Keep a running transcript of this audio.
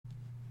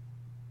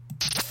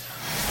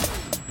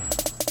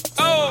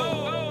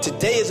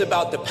Today is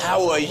about the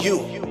power of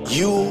you.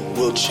 You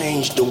will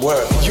change the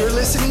world. You're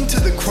listening to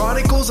the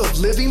Chronicles of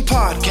Living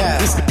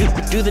podcast.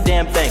 Do the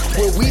damn thing.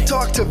 Where we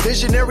talk to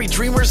visionary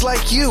dreamers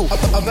like you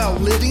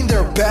about living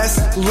their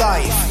best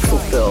life.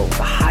 Fulfill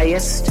the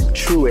highest,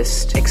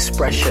 truest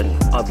expression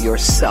of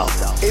yourself.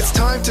 It's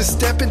time to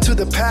step into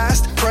the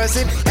past,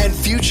 present, and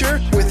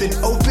future with an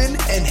open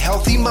and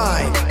healthy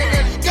mind.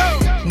 Let's go!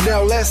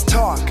 Now let's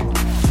talk.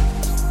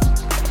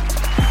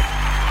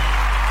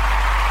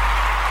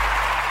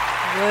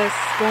 What's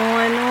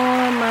going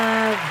on,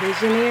 my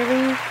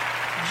visionary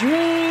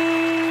dreamers?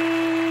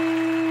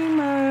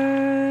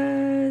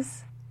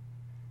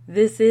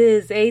 This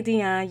is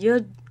ADionne,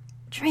 your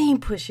dream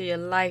pusher, your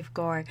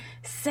lifeguard,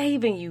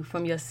 saving you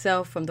from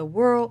yourself, from the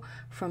world,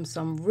 from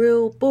some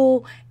real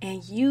bull.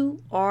 And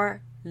you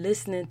are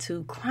listening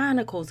to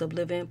Chronicles of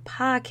Living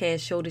podcast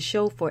show, the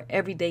show for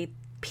everyday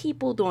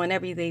people doing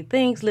everyday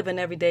things, living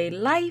everyday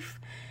life.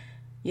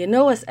 You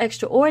know, it's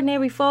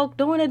extraordinary folk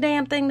doing the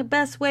damn thing the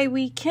best way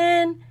we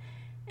can.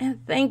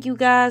 And thank you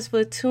guys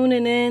for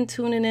tuning in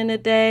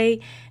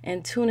today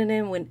and tuning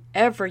in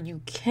whenever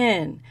you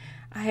can.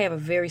 I have a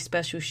very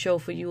special show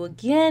for you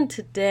again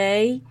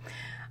today.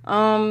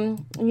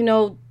 You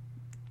know,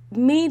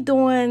 me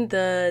doing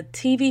the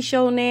TV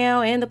show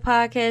now and the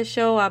podcast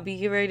show, I'll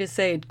be ready to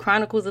say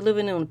Chronicles of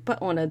Living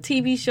on a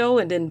TV show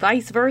and then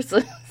vice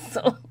versa.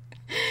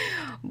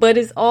 But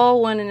it's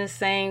all one and the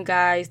same,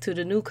 guys. To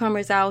the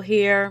newcomers out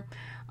here,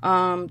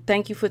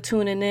 thank you for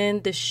tuning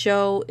in. The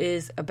show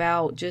is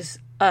about just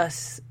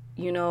us,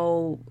 you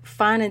know,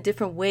 finding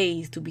different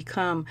ways to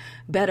become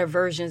better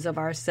versions of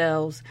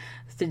ourselves,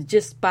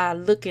 just by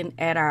looking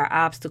at our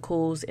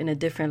obstacles in a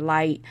different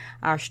light,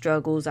 our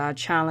struggles, our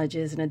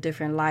challenges in a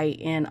different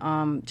light,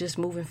 and just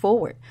moving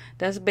forward.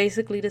 That's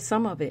basically the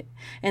sum of it.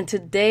 And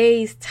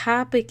today's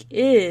topic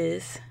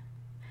is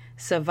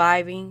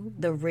surviving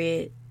the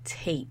red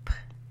tape.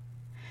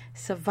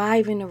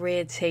 Surviving the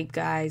red tape,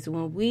 guys.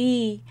 When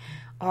we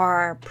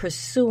are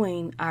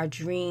pursuing our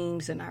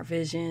dreams and our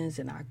visions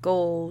and our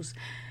goals,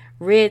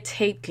 red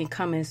tape can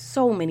come in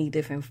so many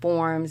different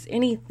forms.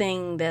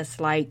 Anything that's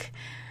like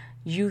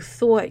you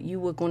thought you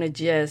were going to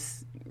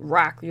just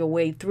rock your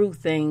way through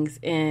things,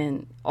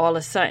 and all of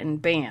a sudden,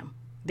 bam,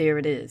 there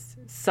it is.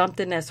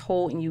 Something that's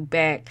holding you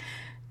back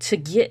to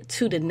get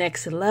to the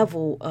next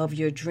level of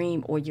your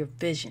dream or your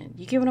vision.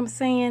 You get what I'm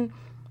saying?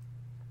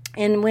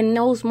 And when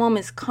those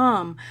moments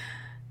come,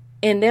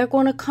 and they're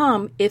going to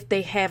come if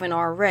they haven't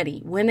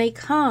already, when they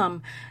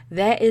come,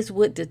 that is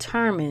what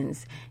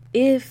determines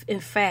if,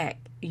 in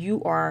fact,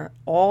 you are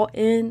all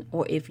in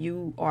or if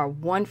you are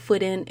 1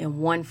 foot in and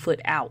 1 foot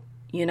out.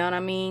 You know what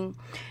I mean?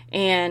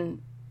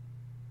 And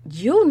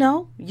you'll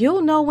know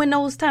when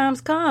those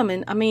times come.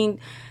 And I mean,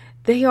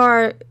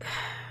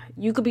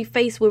 you could be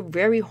faced with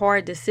very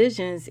hard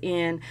decisions,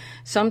 and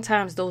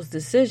sometimes those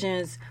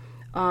decisions,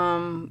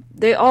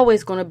 they're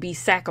always going to be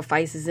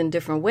sacrifices in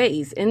different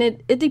ways. And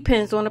it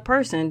depends on the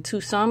person. To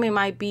some, it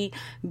might be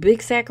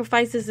big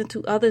sacrifices, and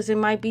to others, it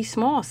might be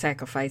small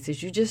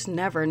sacrifices. You just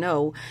never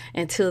know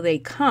until they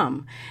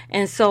come.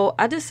 And so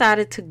I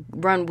decided to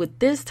run with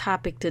this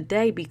topic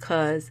today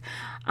because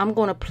I'm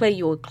going to play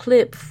you a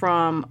clip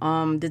from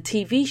the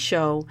TV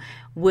show,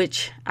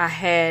 which I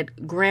had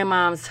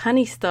Grandmom's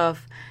Honey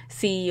Stuff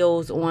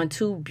CEOs on,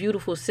 two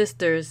beautiful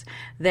sisters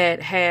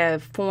that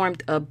have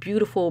formed a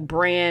beautiful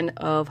brand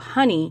of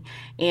honey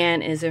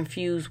and is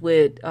infused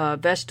with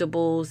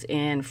vegetables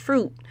and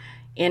fruit.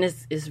 And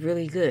it's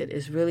really good.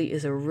 It's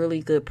a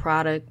really good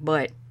product.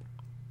 But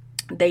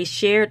they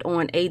shared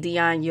on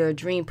ADionne, Your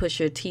Dream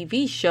Pusher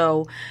TV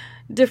show,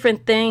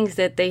 different things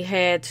that they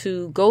had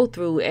to go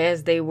through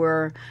as they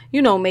were,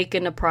 you know,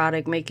 making the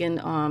product, making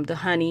the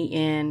honey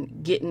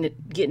and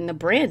getting the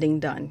branding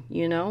done,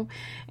 you know.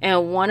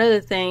 And one of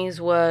the things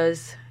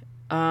was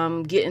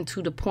getting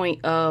to the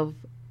point of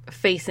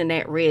facing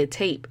that red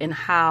tape and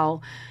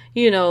how,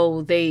 you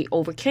know, they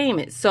overcame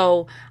it.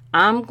 So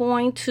I'm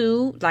going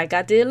to, like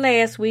I did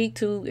last week,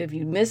 if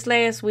you missed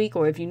last week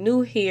or if you're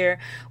new here,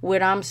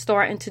 what I'm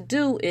starting to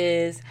do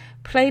is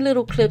play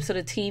little clips of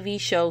the TV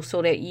show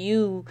so that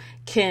you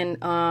can,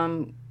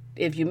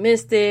 if you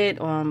missed it,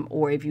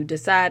 or if you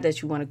decide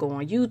that you want to go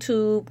on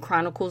YouTube,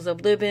 Chronicles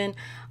of Living,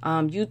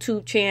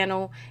 YouTube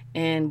channel,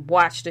 and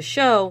watch the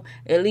show,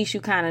 at least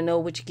you kind of know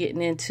what you're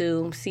getting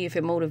into, see if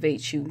it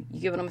motivates you. You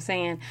get what I'm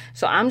saying?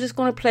 So I'm just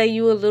going to play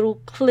you a little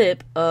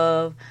clip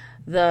of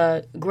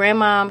the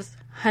Grandmom's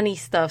Honey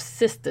Stuff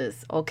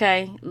sisters,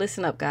 okay?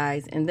 Listen up,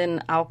 guys, and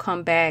then I'll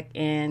come back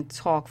and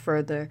talk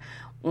further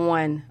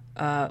on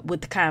what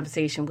the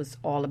conversation was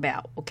all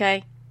about,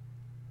 okay?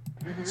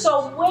 Mm-hmm.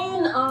 So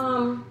when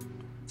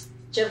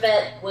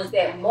Javette was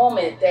that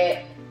moment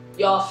that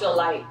y'all feel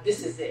like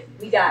this is it,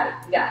 we got it,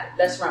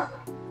 let's run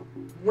with it.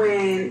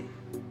 When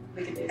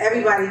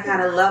everybody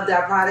kind of loved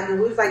our product,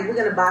 and we was like, we're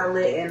gonna bottle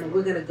it and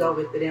we're gonna go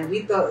with it, and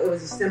we thought it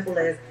was as simple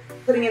as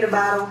putting in a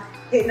bottle,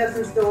 hitting up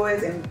some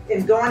stores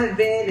and going to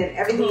bed and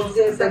everything was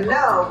good. But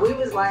no, we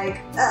was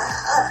like,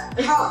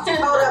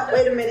 hold up,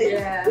 wait a minute.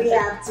 Yeah. We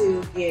have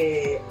to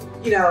get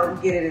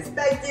it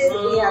inspected.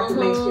 We have to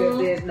make sure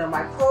there's no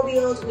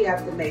microbials. We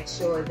have to make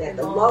sure that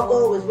the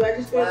logo was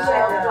registered.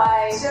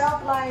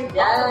 Shelf life.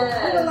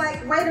 Yes. We were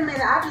like, wait a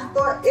minute, I just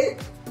thought it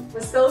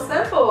was so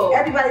simple.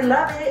 Everybody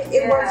loved it.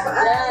 It works for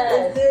us.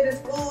 It's good, it's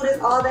food,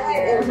 it's all that.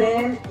 And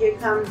then here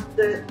comes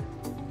the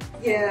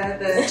red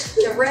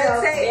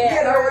tape,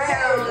 and there were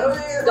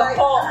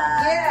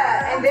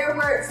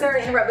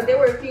but there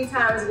were a few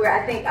times where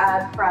I think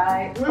I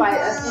cried quite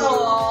a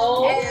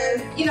few,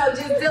 and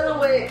just dealing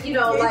with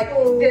like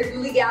the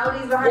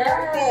legalities behind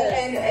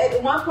everything. And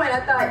at one point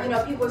I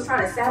thought people was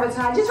trying to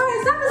sabotage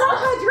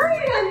my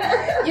dream, and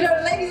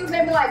the ladies was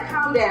maybe like,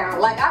 calm down,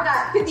 like I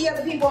got 50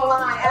 other people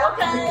online.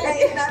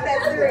 Okay, it's not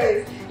that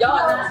serious. Y'all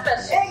are not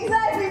special.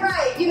 Exactly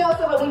right.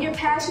 So but when you're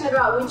passionate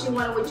about what you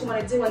want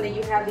to do, and then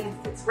you have these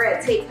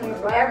red tape coming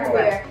from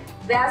everywhere,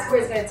 that's where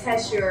it's gonna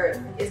test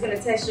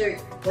your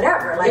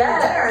whatever. Like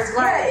endurance,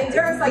 right?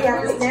 Endurance, like you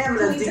really,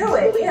 can you do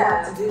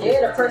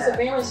it? The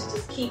perseverance to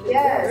just keep it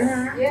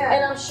going.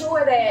 And I'm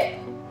sure that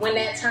when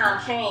that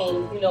time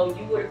came,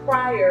 you would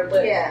acquire,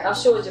 but I'm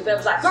sure Javette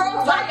was like,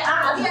 girl,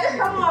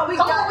 come on, we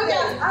got it.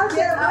 I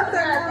said, what's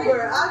that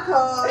number? I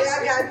called,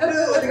 I got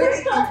through the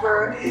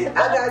gatekeeper.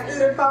 I got through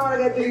the phone, I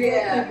got through the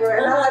gatekeeper.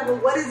 And I'm like, well,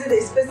 what is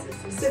it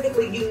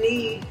specifically you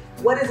need?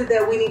 What is it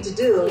that we need to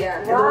do?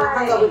 And when I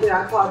hung up with her,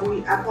 I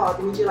called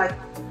Demetri, like,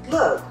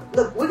 look,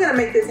 we're going to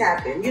make this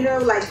happen. We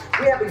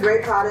have a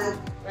great product.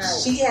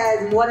 Right. She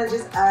has more than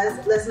just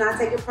us. Let's not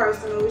take it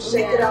personal.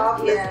 Shake it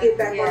off. Let's get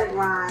back on the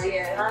grind.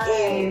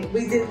 And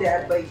we did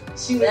that, but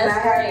she was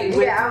not happy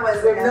with, I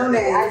was with no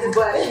names,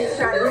 but she was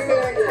trying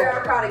to tear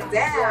our product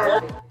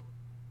down.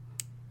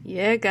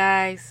 Yeah,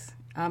 guys.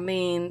 I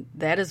mean,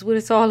 that is what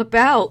it's all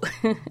about.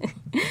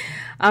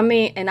 I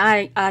mean, and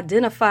I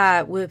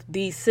identified with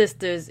these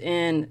sisters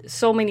in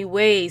so many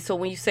ways. So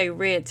when you say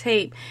red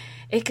tape,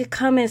 it could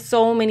come in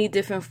so many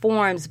different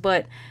forms.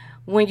 But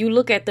when you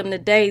look at them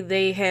today,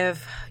 they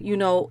have,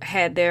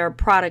 had their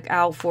product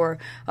out for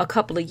a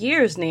couple of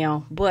years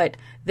now. But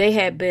they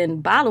had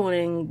been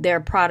bottling their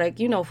product,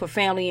 for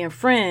family and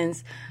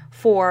friends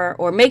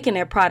or making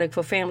their product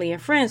for family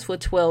and friends for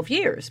 12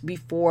 years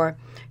before,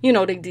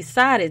 they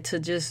decided to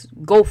just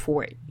go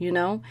for it,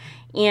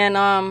 And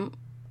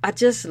I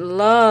just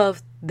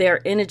love their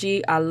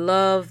energy. I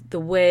love the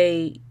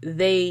way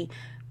they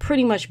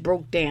pretty much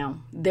broke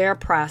down their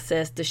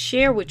process to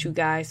share with you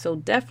guys. So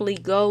definitely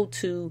go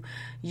to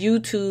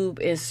YouTube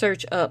and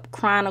search up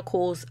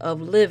Chronicles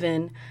of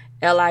Living,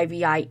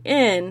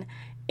 Livin,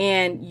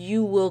 and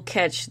you will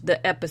catch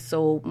the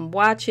episode and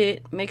watch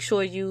it. Make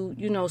sure you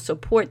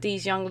support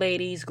these young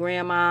ladies.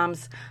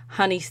 Grandmoms,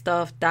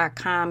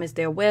 honeystuff.com is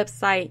their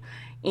website.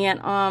 And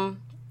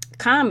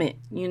comment,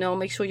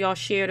 make sure y'all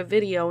share the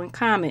video and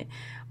comment.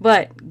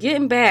 But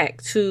getting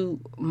back to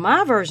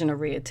my version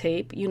of red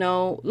tape,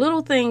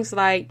 little things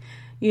like,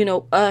 me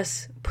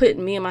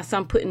and my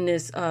son putting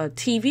this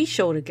TV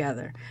show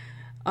together.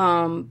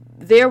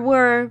 There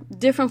were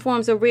different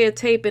forms of red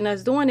tape in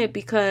us doing it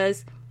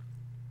because,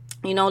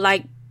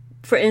 like,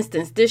 for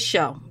instance,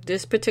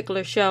 this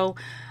particular show,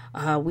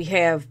 we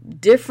have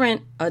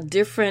a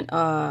different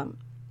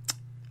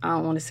I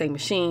don't want to say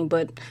machine,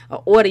 but an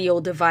audio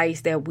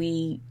device that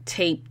we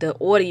tape the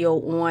audio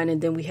on,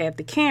 and then we have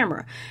the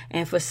camera.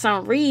 And for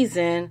some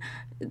reason,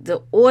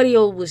 the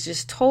audio was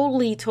just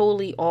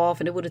totally off,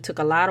 and it would have took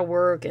a lot of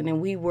work. And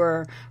then we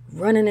were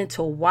running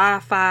into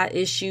Wi-Fi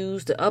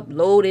issues to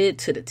upload it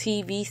to the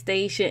TV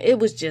station. It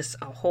was just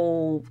a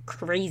whole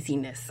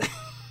craziness.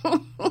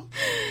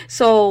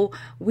 So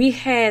we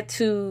had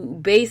to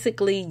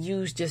basically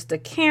use just the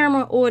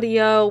camera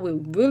audio. We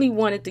really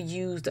wanted to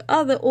use the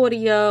other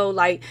audio,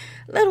 like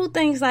little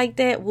things like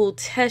that will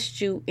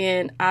test you.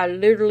 And I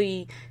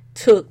literally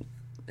took,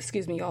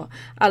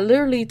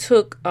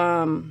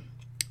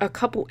 a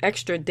couple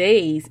extra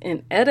days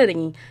in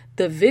editing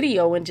the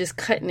video and just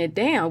cutting it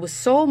down. It was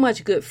so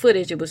much good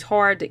footage. It was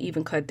hard to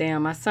even cut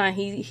down. My son,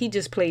 he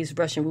just plays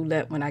Russian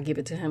roulette when I give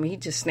it to him. He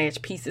just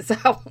snatched pieces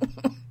out.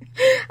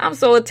 I'm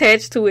so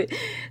attached to it.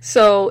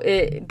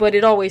 But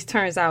it always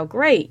turns out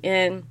great.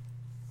 And,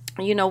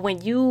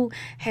 when you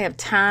have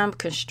time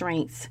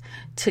constraints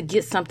to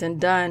get something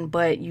done,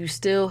 but you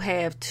still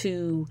have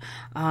to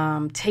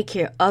take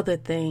care of other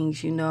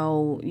things,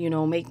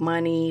 make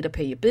money to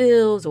pay your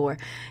bills, or,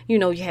 you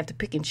have to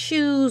pick and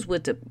choose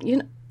with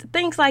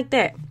things like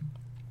that.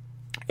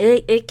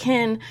 It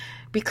can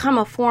become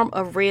a form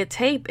of red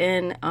tape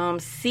and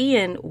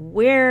seeing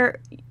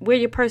where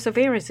your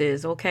perseverance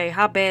is. Okay,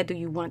 how bad do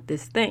you want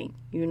this thing?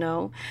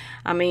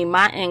 I mean,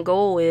 my end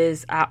goal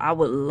is I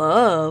would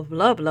love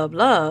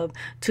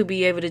to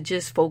be able to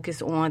just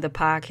focus on the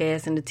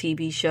podcast and the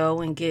TV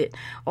show and get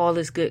all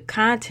this good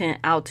content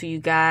out to you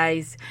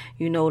guys,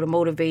 the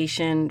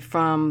motivation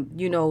from,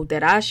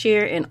 that I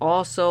share, and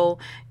also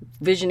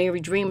visionary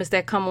dreamers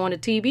that come on the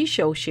TV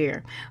show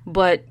share.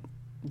 But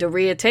the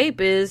red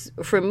tape is,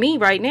 for me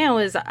right now,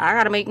 is I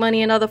got to make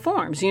money in other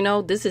forms. You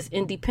know, this is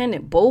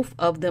independent. Both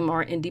of them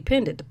are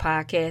independent, the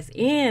podcast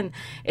and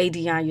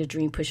ADionne, Your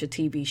Dream Pusher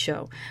TV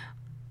show.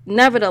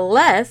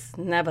 Nevertheless,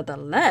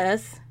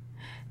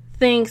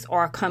 things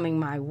are coming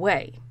my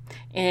way.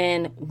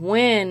 And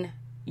when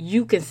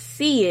you can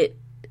see it,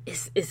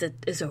 it's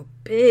a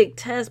big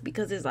test,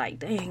 because it's like,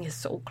 dang, it's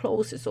so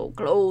close. I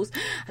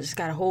just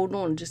got to hold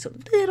on just a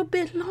little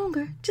bit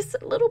longer.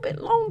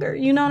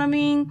 You know what I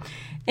mean?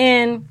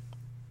 And,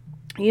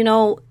 you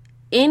know,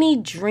 any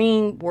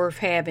dream worth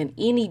having,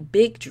 any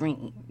big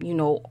dream, you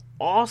know,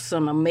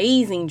 awesome,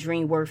 amazing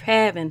dream worth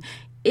having,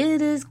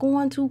 it is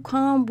going to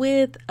come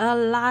with a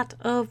lot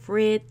of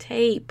red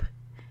tape.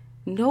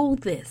 Know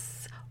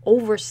this,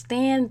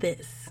 understand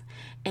this,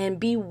 and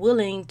be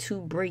willing to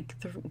break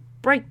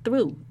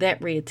through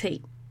that red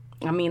tape.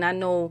 I mean, I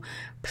know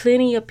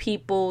plenty of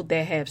people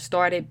that have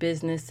started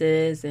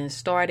businesses and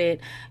started,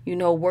 you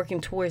know,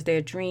 working towards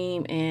their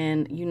dream,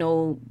 and, you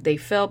know, they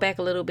fell back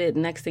a little bit.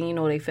 Next thing you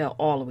know, they fell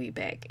all the way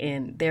back,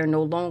 and they're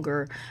no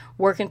longer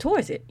working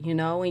towards it, you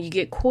know, and you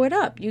get caught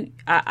up.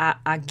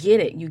 I get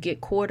it. You get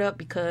caught up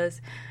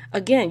because,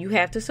 again, you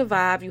have to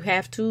survive. You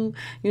have to,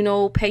 you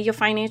know, pay your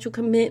financial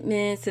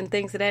commitments and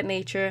things of that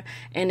nature.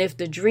 And if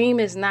the dream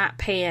is not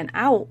paying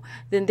out,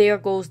 then there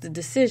goes the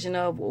decision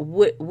of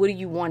what do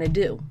you want to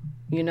do?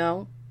 You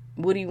know,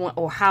 what do you want,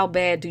 or how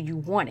bad do you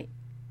want it?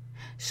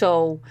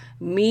 So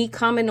me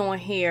coming on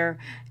here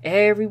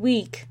every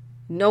week,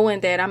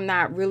 knowing that I'm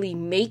not really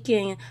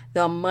making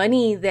the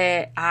money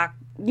that I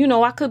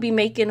could be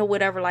making or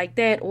whatever like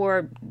that,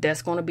 or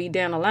that's going to be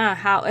down the line,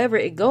 however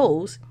it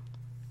goes,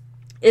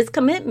 it's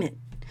commitment.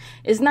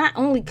 It's not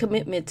only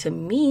commitment to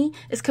me,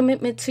 it's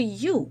commitment to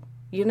you,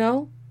 you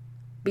know,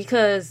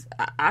 because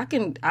I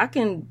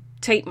can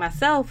take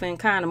myself and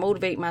kind of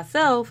motivate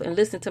myself and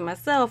listen to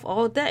myself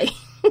all day.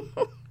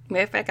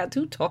 Matter of fact, I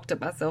do talk to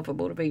myself and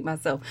motivate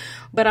myself.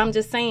 But I'm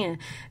just saying,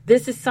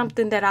 this is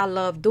something that I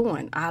love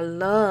doing. I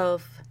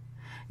love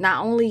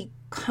not only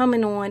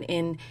coming on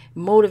and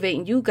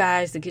motivating you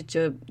guys to get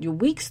your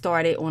week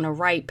started on the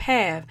right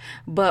path,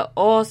 but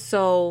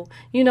also,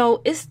 you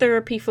know, it's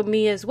therapy for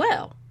me as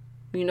well.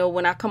 You know,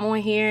 when I come on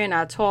here and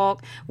I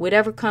talk,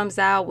 whatever comes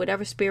out,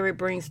 whatever spirit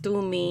brings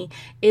through me,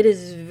 it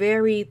is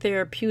very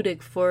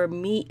therapeutic for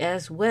me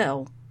as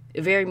well.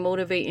 Very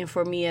motivating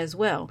for me as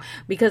well.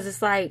 Because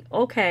it's like,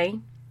 okay,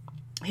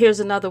 here's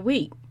another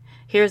week.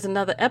 Here's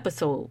another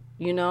episode,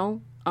 you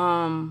know.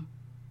 And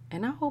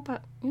I hope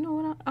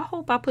I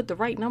hope I put the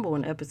right number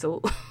on the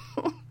episode.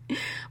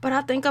 But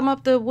I think I'm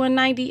up to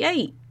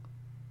 198.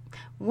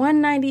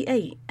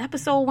 198.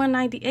 Episode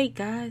 198,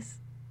 guys.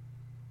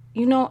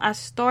 You know, I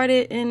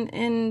started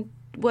in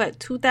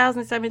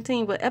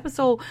 2017, but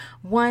episode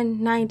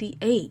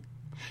 198.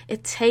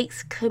 It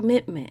takes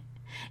commitment.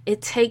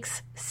 It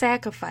takes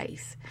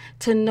sacrifice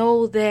to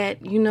know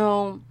that, you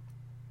know,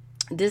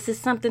 this is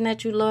something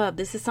that you love.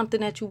 This is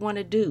something that you want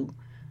to do.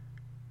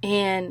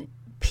 And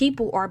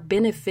people are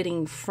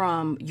benefiting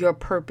from your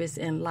purpose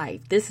in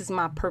life. This is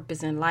my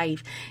purpose in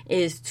life,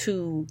 is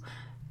to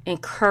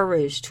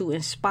encourage, to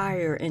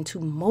inspire, and to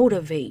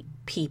motivate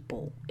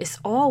people. It's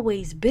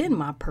always been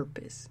my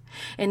purpose.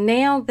 And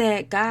now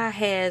that God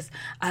has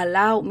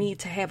allowed me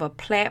to have a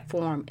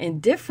platform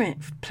and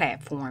different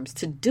platforms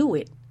to do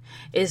it,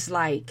 it's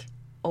like,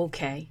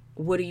 okay,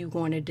 what are you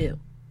going to do?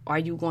 Are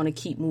you going to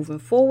keep moving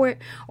forward,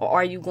 or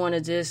are you going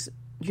to just,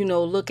 you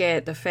know, look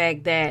at the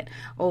fact that,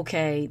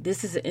 okay,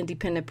 this is an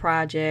independent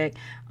project.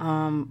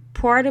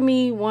 Part of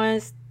me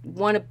want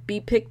to be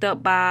picked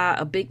up by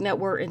a big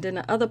network, and then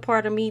the other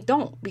part of me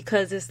don't,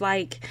 because it's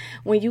like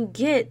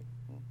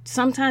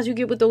sometimes you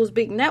get with those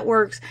big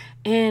networks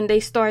and they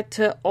start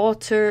to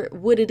alter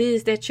what it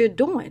is that you're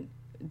doing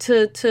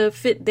to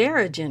fit their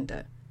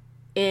agenda.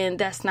 And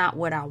that's not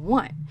what I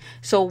want.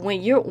 So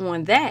when you're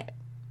on that,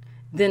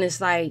 then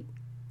it's like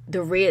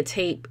the red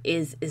tape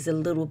is a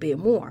little bit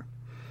more.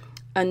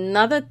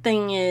 Another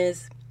thing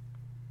is,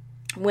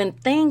 when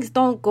things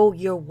don't go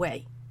your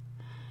way,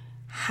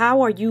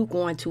 how are you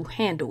going to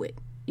handle it?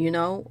 You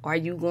know, are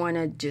you going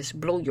to just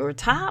blow your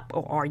top,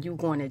 or are you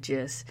going to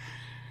just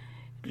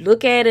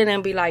look at it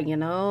and be like, you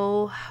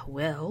know,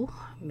 well,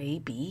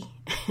 maybe,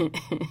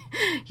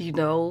 you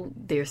know,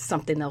 there's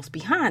something else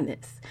behind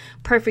this.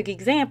 Perfect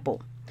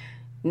example.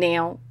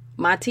 Now,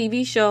 my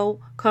TV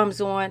show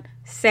comes on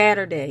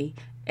Saturday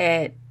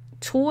at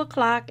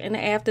 2:00 in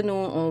the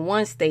afternoon on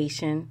one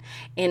station,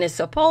 and it's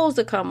supposed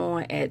to come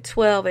on at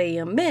 12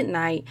 a.m.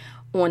 midnight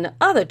on the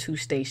other two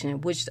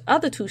stations, which the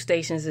other two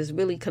stations is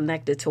really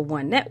connected to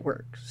one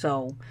network.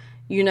 So,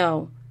 you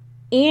know,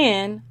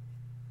 and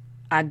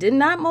I did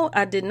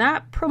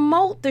not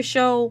promote the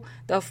show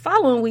the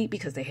following week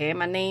because they had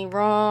my name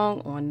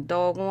wrong on the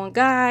doggone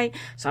guide.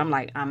 So I'm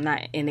like, I'm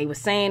not, and they were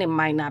saying it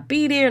might not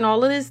be there and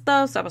all of this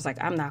stuff. So I was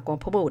like, I'm not going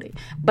to promote it.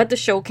 But the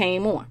show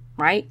came on,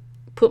 right?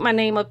 put my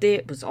name up there.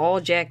 It was all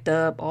jacked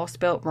up, all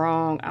spelt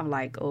wrong. I'm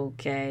like,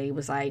 okay. It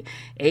was like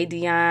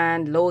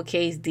ADionne,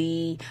 lowercase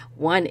d,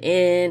 one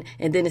N,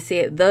 and then it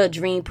said the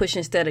dream pusher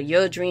instead of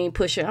your dream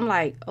pusher. I'm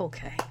like,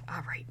 okay,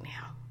 all right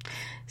now.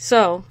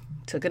 So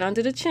took it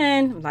under the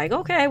chin. I'm like,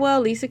 okay,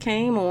 well, Lisa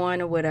came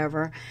on or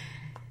whatever.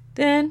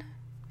 Then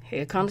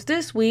here comes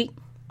this week.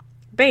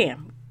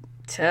 Bam.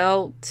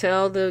 Tell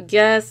the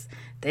guests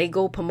they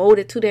go promote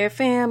it to their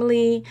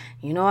family.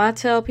 You know, I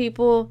tell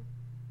people,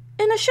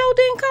 and the show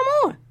didn't come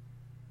on.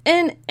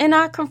 And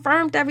I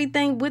confirmed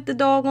everything with the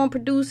doggone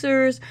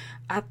producers,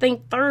 I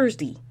think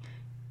Thursday.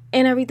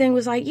 And everything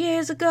was like, yeah,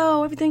 it's a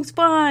go. Everything's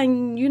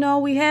fine. You know,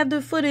 we have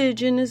the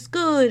footage and it's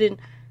good. And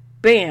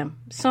bam,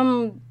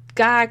 some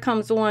guy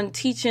comes on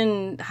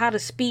teaching how to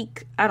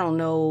speak, I don't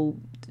know,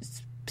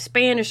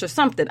 Spanish or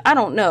something. I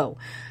don't know.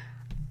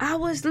 I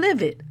was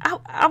livid.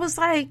 I was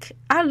like,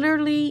 I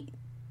literally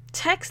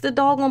text the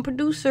doggone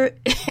producer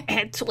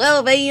at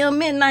 12 a.m.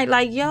 midnight,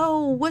 like, yo,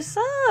 what's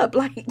up?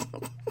 Like,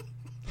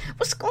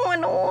 what's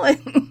going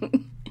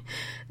on?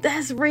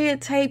 That's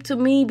red tape to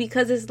me,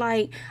 because it's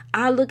like,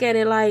 I look at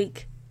it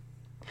like,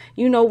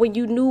 you know, when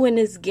you new in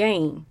this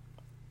game,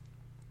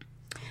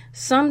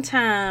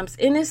 sometimes,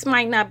 and this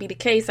might not be the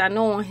case, I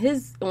know on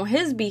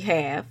his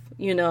behalf,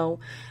 you know,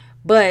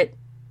 but,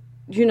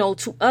 you know,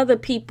 to other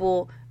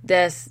people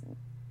that's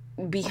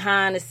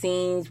behind the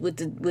scenes with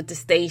the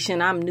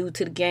station, I'm new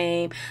to the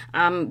game.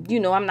 I'm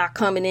not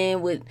coming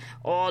in with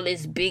all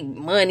this big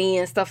money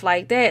and stuff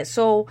like that.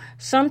 So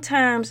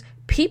sometimes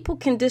people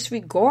can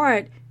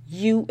disregard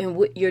you and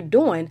what you're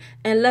doing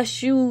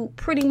unless you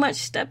pretty much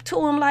step to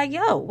them like,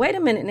 yo, wait a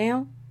minute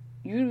now.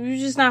 You're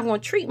just not going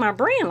to treat my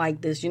brand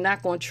like this. You're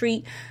not going to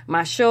treat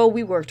my show.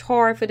 We worked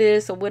hard for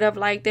this or whatever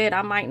like that.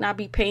 I might not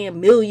be paying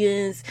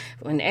millions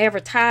in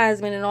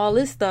advertisement and all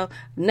this stuff.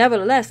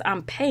 Nevertheless,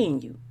 I'm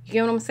paying you. You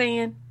get what I'm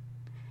saying?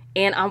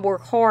 And I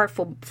work hard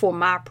for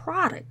my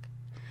product.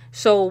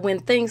 So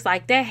when things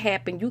like that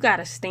happen, you got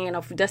to stand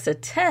up. That's a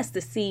test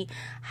to see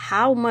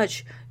how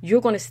much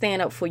you're going to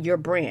stand up for your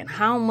brand.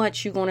 How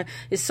much you're going to.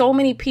 There's so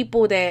many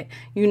people that,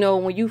 you know,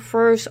 when you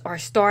first are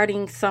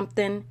starting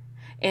something,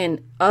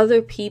 and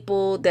other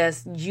people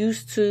that's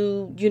used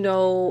to, you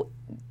know,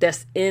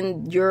 that's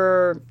in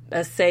your,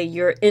 let's say,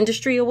 your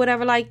industry or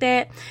whatever like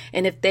that.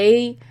 And if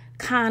they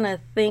kind of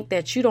think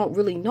that you don't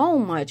really know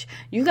much,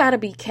 you got to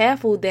be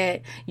careful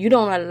that you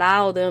don't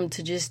allow them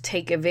to just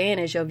take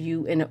advantage of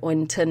you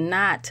and to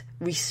not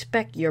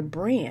respect your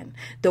brand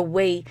the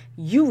way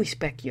you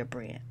respect your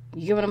brand.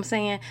 You get what I'm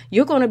saying?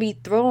 You're going to be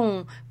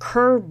thrown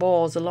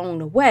curveballs along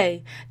the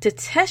way to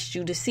test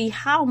you to see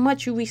how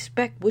much you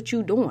respect what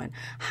you're doing,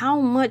 how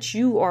much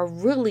you are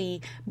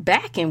really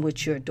backing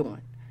what you're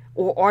doing.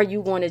 Or are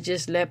you going to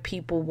just let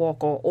people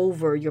walk all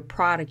over your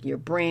product, your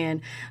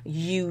brand,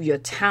 your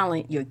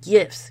talent, your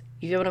gifts?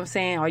 You get what I'm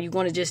saying? Are you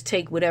going to just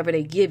take whatever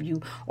they give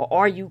you? Or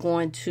are you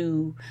going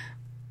to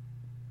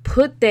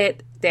put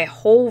that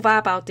whole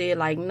vibe out there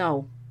like,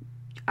 no,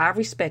 I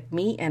respect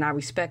me and I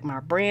respect my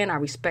brand. I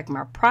respect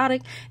my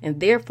product, and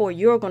therefore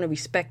you're going to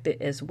respect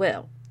it as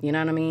well. You know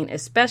what I mean?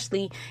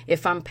 Especially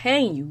if I'm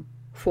paying you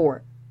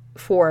for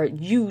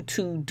you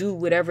to do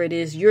whatever it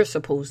is you're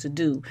supposed to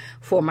do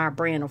for my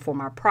brand or for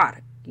my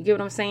product. You get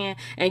what I'm saying?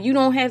 And you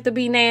don't have to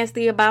be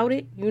nasty about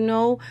it. You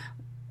know,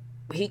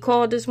 he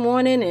called this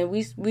morning and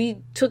we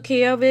took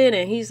care of it,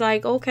 and he's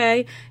like,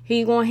 okay,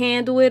 he going to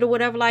handle it or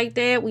whatever like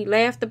that. We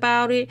laughed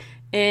about it,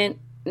 and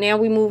now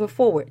we moving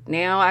forward.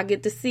 Now I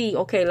get to see,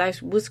 okay, like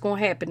what's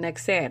going to happen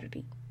next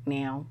Saturday.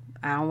 Now,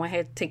 I don't want to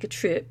have to take a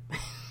trip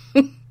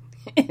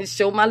and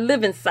show my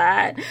living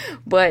side.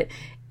 But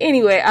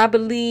anyway, I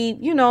believe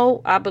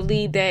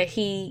that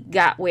he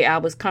got where I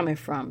was coming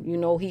from. You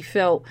know, he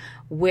felt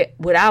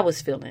what I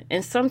was feeling.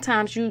 And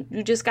sometimes you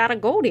just got to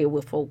go there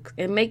with folks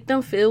and make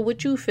them feel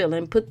what you feel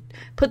and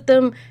put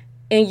them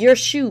in your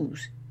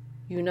shoes,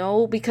 you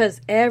know, because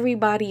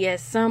everybody at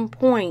some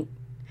point,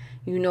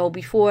 you know,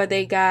 before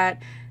they got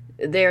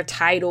their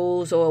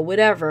titles or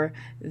whatever,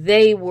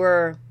 they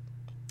were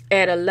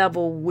at a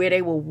level where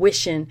they were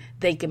wishing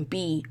they can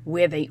be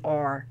where they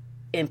are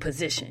in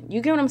position.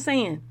 You get what I'm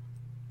saying?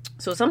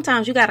 So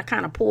sometimes you got to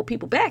kind of pull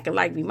people back and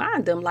like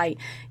remind them like,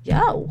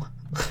 yo,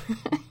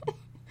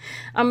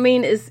 I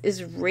mean,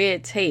 it's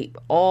red tape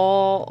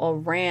all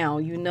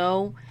around, you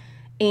know?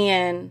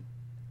 And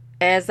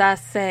as I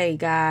say,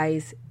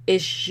 guys,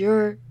 it's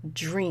your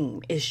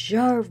dream. It's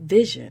your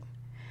vision.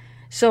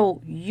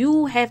 So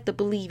you have to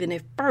believe in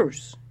it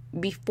first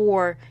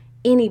before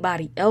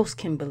anybody else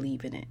can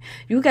believe in it.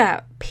 You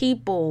got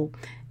people,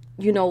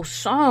 you know,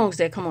 songs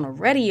that come on the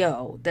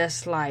radio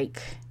that's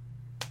like,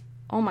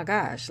 oh my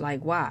gosh, like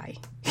why?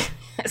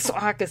 That's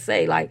all I could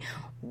say, like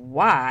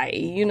why,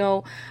 you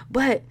know?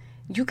 But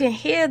you can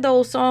hear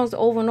those songs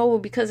over and over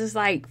because it's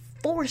like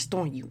forced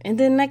on you. And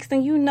then next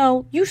thing you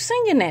know, you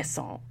singing that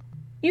song.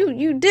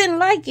 You didn't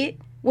like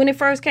it when it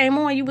first came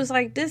on. You was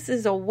like, this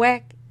is a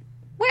whack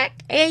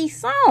a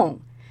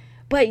song.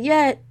 But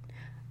yet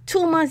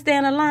 2 months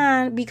down the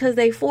line, because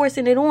they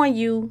forcing it on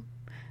you,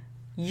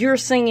 you're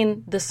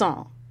singing the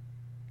song.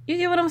 You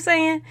get what I'm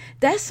saying?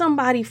 That's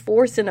somebody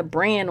forcing a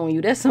brand on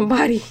you. That's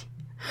somebody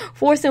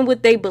forcing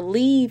what they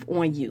believe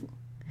on you.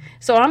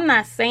 So I'm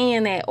not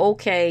saying that,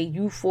 okay,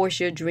 you force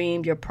your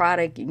dream, your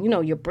product,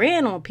 your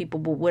brand on people.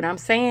 But what I'm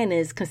saying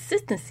is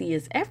consistency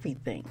is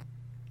everything.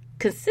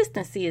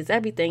 Consistency is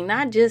everything,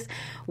 not just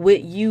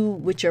with you,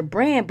 with your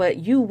brand, but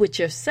you with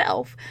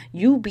yourself.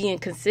 You being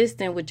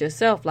consistent with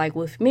yourself. Like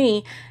with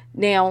me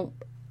now,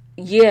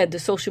 yeah, the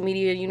social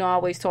media,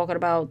 always talking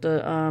about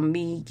the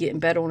me getting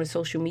better on the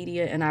social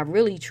media. And I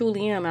really,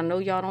 truly am. I know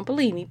y'all don't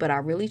believe me, but I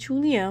really,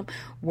 truly am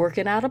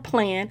working out a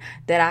plan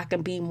that I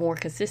can be more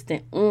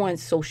consistent on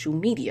social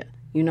media.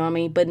 You know what I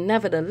mean? But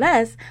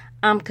nevertheless,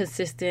 I'm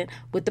consistent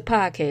with the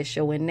podcast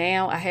show. And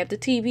now I have the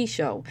TV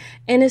show.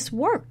 And it's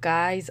work,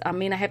 guys. I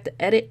mean, I have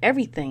to edit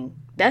everything.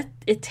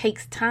 It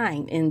takes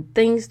time. And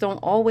things don't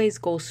always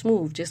go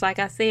smooth. Just like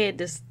I said,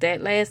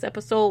 that last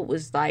episode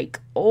was like,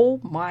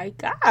 oh my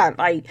God.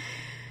 Like,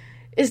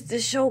 is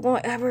this show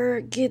going to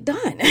ever get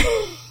done?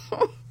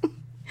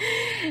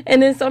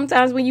 And then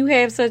sometimes when you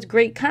have such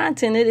great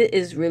content, it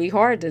is really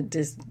hard to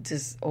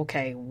just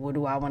okay, what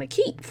do I want to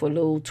keep for a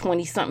little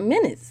 20-something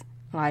minutes?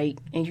 Like,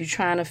 and you're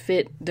trying to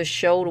fit the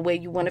show the way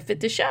you want to fit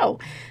the show.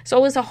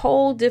 So it's a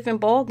whole different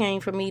ball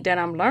game for me that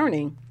I'm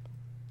learning.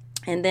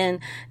 And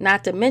then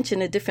not to mention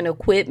the different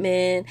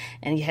equipment,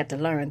 and you have to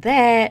learn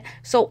that.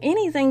 So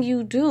anything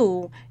you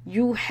do,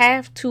 you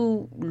have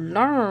to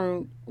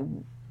learn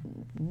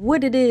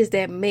what it is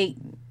that make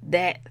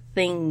that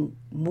thing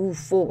move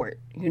forward,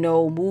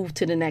 move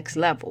to the next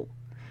level.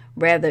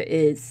 Rather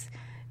it's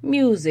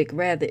music,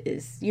 rather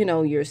it's,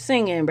 you're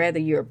singing, rather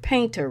you're a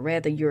painter,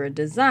 rather you're a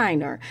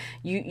designer.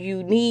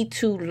 You need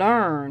to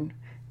learn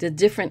the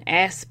different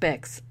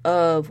aspects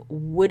of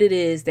what it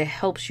is that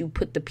helps you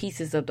put the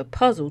pieces of the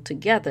puzzle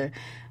together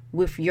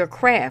with your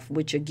craft,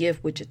 with your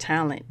gift, with your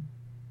talent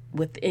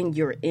within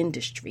your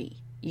industry.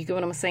 You get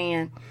what I'm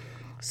saying?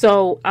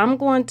 So I'm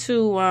going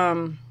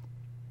to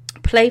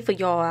play for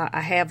y'all.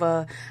 I have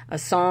a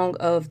song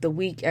of the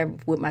week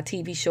with my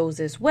TV shows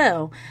as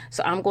well.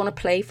 So I'm going to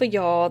play for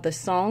y'all the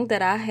song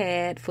that I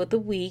had for the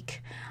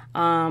week.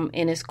 And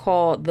it's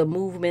called The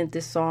Movement.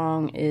 This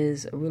song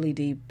is a really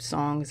deep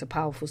song. It's a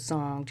powerful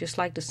song, just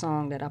like the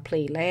song that I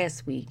played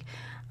last week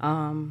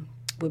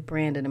with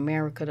Brandon,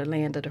 America, the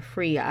Land of the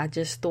Free. I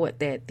just thought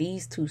that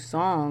these two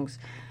songs,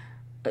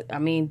 I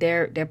mean,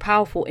 they're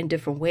powerful in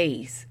different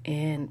ways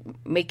and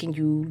making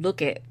you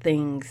look at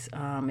things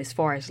as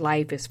far as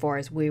life, as far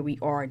as where we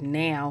are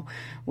now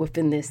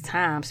within this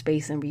time,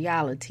 space, and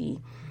reality.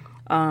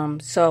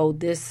 So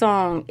this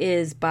song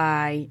is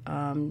by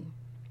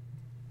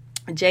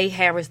Jay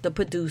Harris, the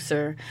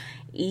producer,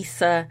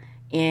 Issa,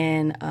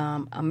 and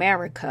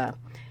America.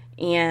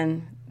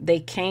 And they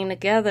came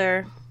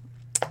together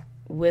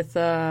with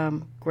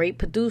a great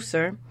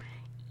producer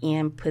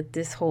and put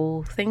this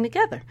whole thing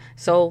together.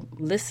 So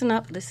listen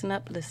up, listen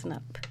up, listen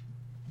up.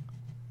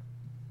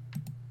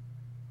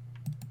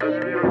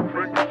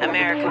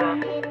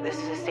 America, this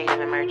is a state of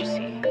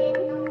emergency.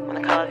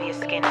 When the color of your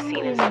skin is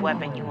seen as a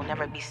weapon, you will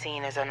never be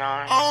seen as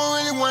unarmed. I don't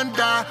really want to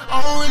die,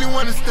 I don't really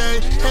want to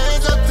stay.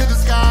 Hands up to the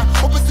sky,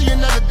 hope I see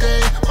another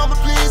day. Mama,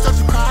 please don't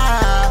you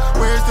cry.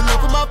 Where's the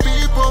love for my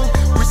people?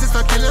 We should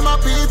start killing my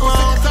people.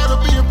 Sick and tired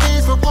of being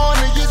peaceful.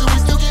 400 years and we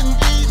still getting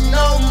beaten.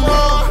 No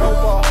more,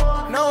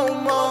 no more, no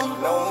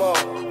more,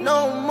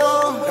 no more, no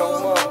more,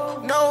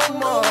 no more, no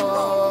more,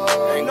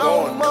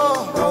 no more,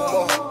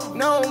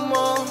 no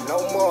more,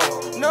 no more,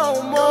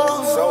 no more,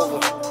 it's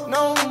over,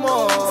 no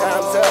more.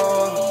 Time's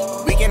up.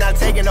 Not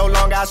taking no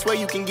longer, I swear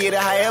you can get it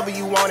however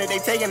you want it. They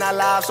taking our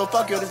lives, so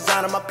fuck your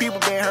designer. My people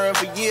been hurting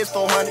for years,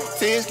 400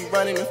 tears keep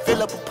running and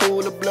fill up a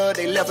pool of blood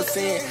they left us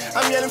in.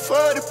 I'm yelling for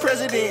the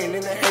president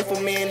and the hateful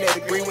men that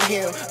agree with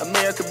him.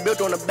 America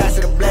built on the backs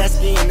of the black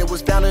skin. It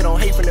was founded on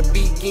hate from the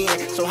begin.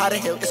 So how the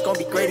hell it's gonna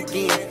be great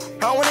again?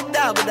 I don't wanna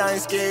die, but I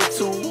ain't scared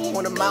too.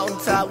 On the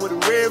mountaintop with a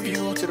rear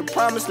view to the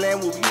promised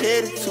land where we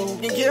headed to.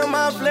 We can kill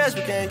my flesh,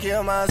 we can't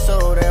kill my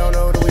soul. They don't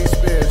know that we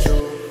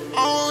spiritual.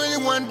 I don't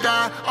really want to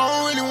die, I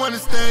don't really want to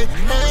stay.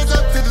 Hands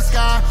up to the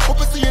sky, hope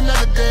I see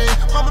another day.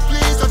 Mama,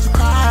 please don't you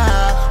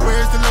cry.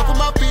 Where's the love for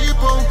my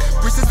people?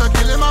 We should start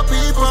killing my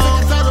people. Sick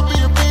and tired of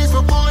being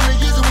peaceful. 400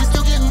 years and we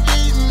still getting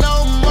beaten.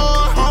 No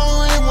more. I don't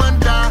really want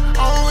to die,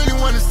 I don't really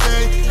want to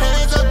stay.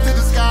 Hands up to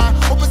the sky,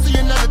 hope I see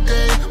another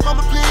day.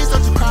 Mama, please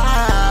don't you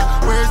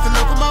cry. Where's the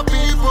love for my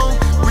people?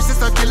 We should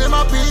start killing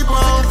my people.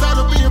 Sick and tired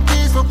of being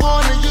peaceful.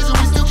 400 years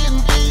and we still getting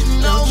beaten.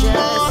 No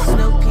more.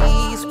 No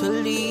peace,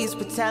 police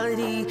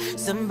brutality.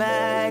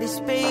 Somebody's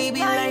baby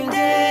lying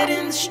dead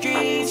in the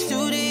streets.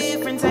 Two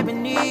different type of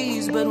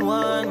needs, but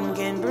one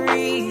can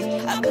breathe.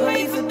 I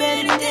pray for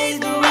better days,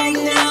 but right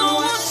now I'm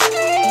on the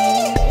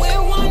street.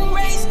 We're one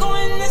race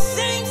going the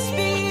same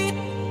speed.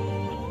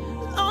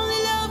 Only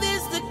love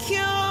is the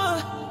cure.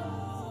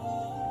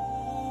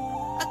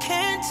 I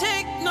can't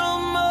take no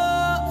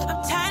more.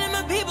 I'm tired of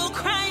my people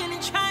crying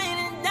and trying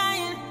and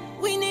dying.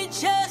 We need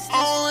justice.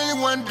 I don't really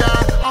want to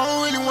die, I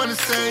don't really want to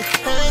stay.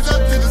 Hands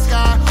up to the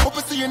sky, hope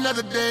I see see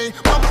another day.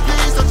 Mama,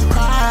 please don't you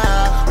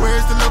cry.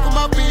 Where's the love for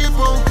my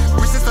people?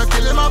 We should start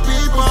killing my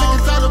people. Sick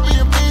and tired of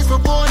being peaceful.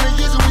 400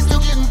 years and we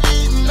still getting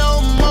beaten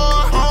no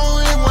more. I don't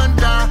really wanna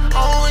die,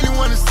 I don't really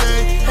wanna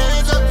stay.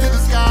 Hands up to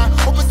the sky,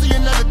 hope I see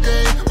another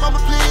day. Mama,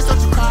 please don't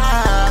you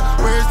cry.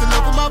 Where's the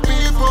love for my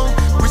people?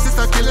 We should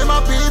start killing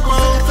my people.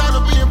 Sick and tired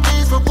of being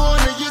peaceful.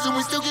 400 years and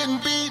we still getting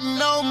beaten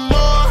no more.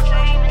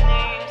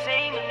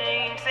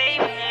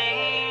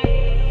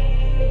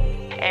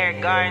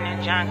 Eric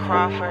Gardner, John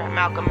Crawford,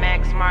 Malcolm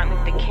X, Martin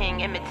Luther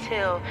King, Emmett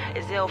Till,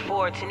 Ezell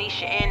Ford,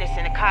 Tanisha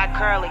Anderson, Akai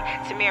Curley,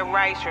 Tamir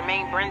Rice,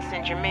 Jermaine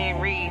Brinson,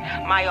 Jermaine Reed,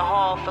 Maya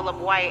Hall, Philip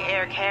White,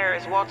 Eric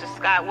Harris, Walter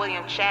Scott,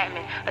 William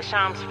Chapman,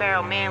 Ashams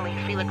Farrell Manley,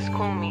 Felix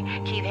Kumi,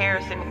 Keith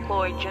Harrison,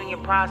 McCloy, Junior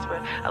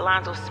Prosper,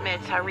 Alonzo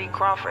Smith, Tyree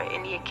Crawford,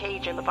 India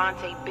Cager,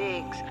 Levante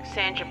Biggs,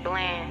 Sandra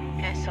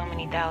Bland, and so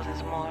many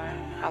thousands more.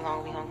 How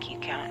long we gonna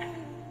keep counting?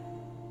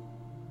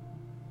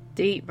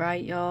 Deep,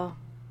 right, y'all?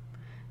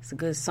 It's a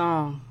good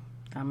song.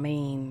 I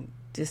mean,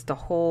 just the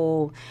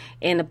whole,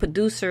 and the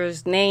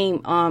producer's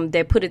name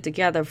that put it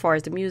together as far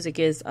as the music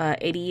is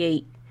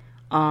 88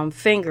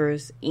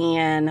 Fingers,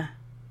 and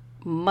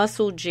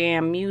Muscle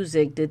Jam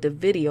Music did the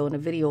video, and the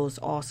video is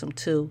awesome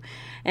too.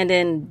 And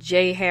then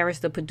Jay Harris,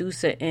 the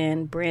producer,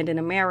 and Brandon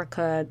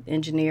America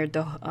engineered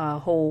the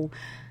whole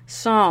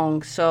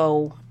song.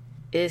 So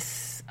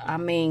it's, I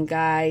mean,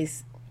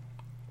 guys,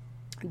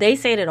 they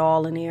said it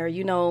all in there.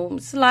 You know,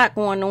 it's a lot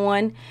going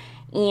on.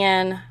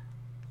 And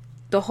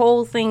the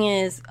whole thing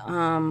is,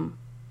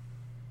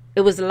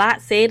 it was a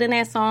lot said in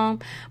that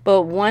song,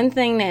 but one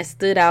thing that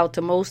stood out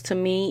the most to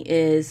me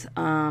is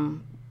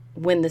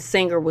when the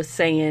singer was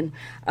saying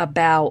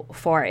about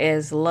far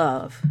as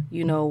love.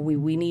 You know,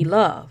 we need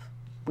love.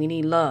 We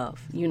need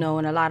love, you know,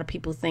 and a lot of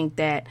people think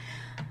that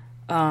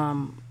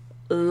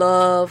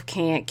love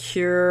can't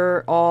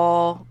cure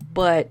all,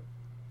 but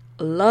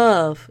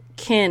love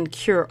can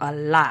cure a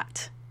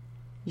lot.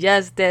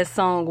 Yes, that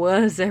song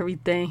was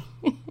everything.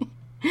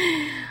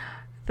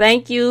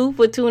 Thank you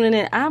for tuning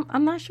in.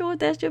 I'm not sure if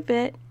that's your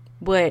bet,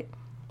 but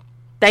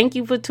thank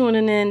you for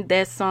tuning in.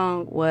 That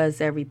song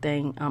was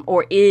everything,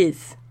 or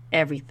is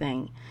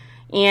everything.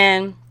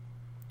 And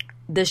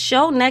the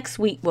show next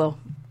week, well,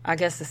 I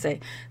guess to say,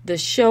 the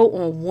show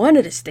on one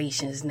of the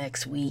stations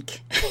next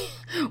week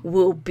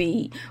will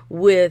be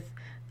with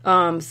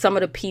some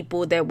of the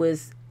people that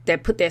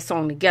put that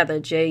song together.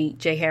 Jay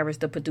Harris,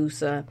 the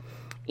producer,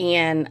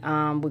 and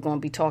we're going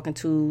to be talking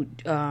to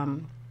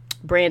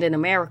Brandon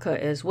America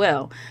as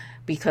well,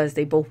 because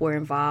they both were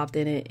involved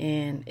in it,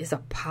 and it's a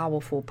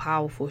powerful,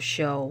 powerful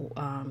show.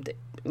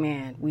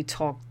 Man, we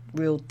talked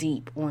real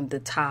deep on the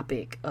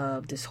topic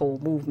of this whole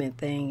movement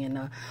thing and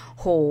the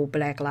whole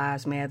Black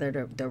Lives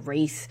Matter, the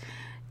race,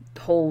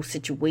 whole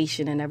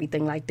situation and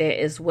everything like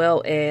that, as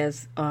well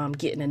as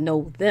getting to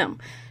know them.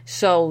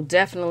 So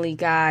definitely,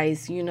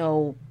 guys, you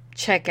know,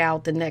 check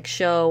out the next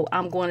show.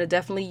 I'm going to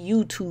definitely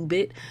YouTube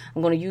it.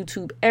 I'm going to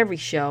YouTube every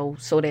show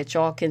so that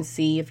y'all can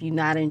see if you're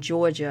not in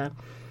Georgia.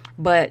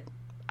 But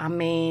I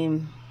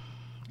mean,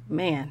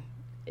 man,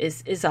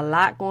 it's a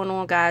lot going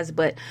on, guys.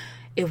 But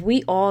if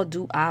we all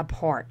do our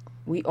part,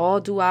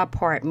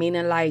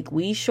 meaning like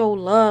we show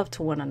love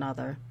to one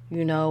another,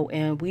 you know,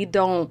 and we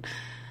don't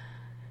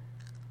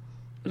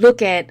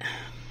look at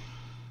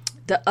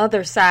the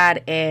other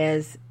side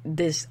as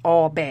this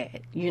all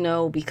bad, you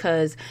know,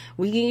 because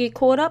we can get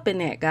caught up in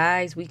that,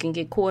 guys. We can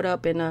get caught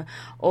up in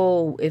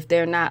if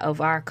they're not of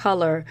our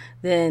color,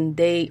 then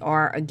they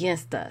are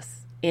against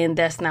us. And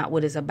that's not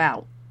what it's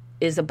about.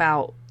 It's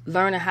about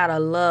learning how to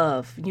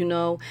love, you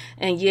know.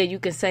 And yeah, you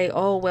can say,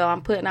 oh, well,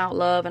 I'm putting out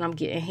love and I'm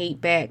getting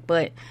hate back.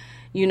 But,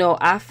 you know,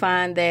 I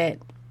find that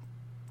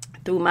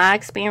through my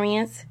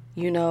experience,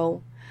 you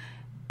know,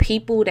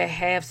 people that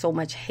have so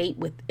much hate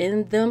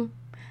within them,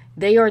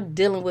 they are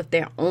dealing with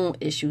their own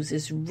issues.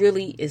 It's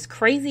really, as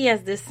crazy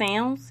as this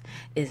sounds,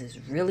 it is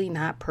really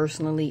not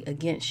personally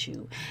against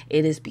you.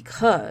 It is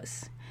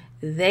because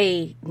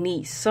they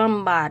need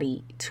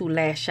somebody to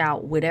lash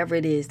out whatever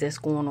it is that's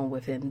going on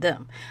within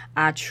them.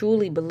 I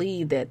truly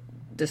believe that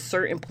the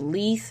certain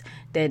police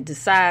that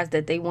decides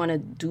that they want to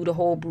do the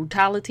whole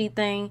brutality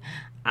thing,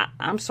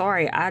 I'm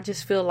sorry, I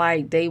just feel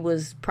like they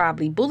was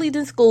probably bullied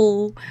in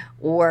school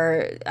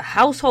or a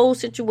household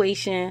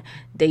situation.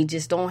 They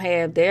just don't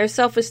have, their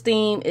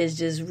self-esteem is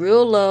just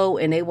real low,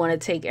 and they want to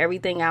take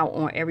everything out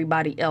on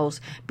everybody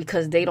else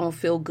because they don't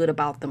feel good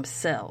about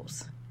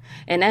themselves.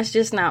 And that's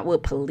just not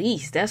with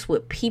police. That's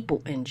with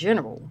people in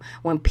general.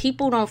 When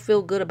people don't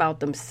feel good about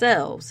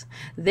themselves,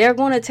 they're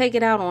going to take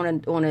it out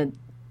on a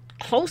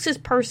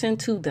closest person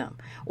to them,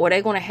 or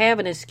they're going to have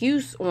an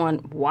excuse on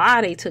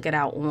why they took it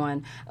out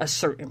on a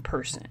certain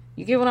person.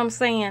 You get what I'm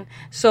saying?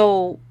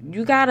 So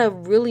you got to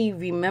really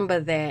remember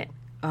that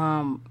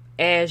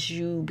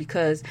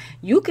because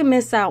you can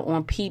miss out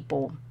on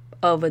people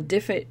of a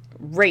different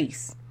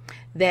race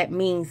that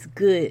means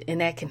good and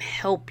that can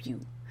help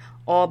you.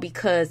 All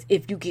because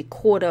if you get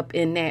caught up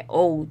in that,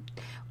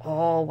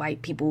 all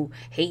white people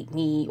hate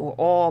me, or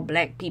all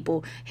black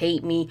people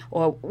hate me,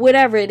 or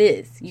whatever it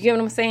is. You get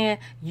what I'm saying?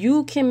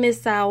 You can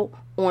miss out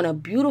on a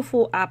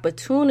beautiful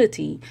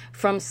opportunity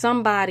from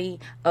somebody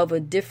of a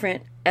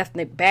different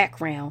ethnic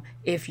background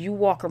if you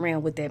walk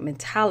around with that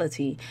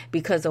mentality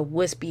because of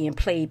what's being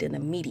played in the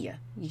media.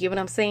 You get what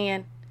I'm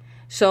saying?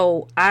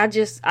 So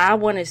I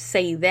want to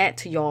say that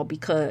to y'all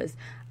because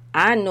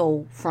I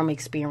know from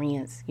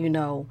experience, you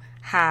know,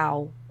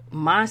 how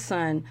my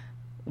son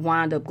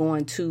wound up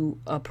going to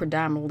a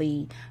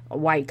predominantly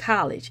white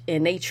college,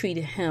 and they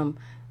treated him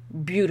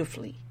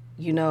beautifully,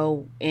 you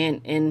know,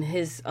 and in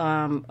his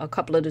a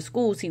couple of the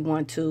schools he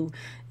went to,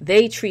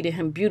 they treated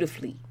him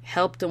beautifully,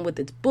 helped him with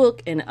his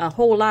book and a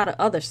whole lot of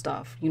other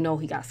stuff. You know,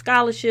 he got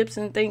scholarships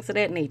and things of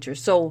that nature.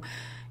 So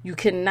you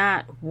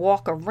cannot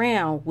walk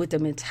around with the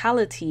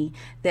mentality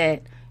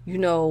that, you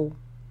know,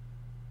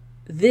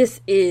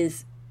 this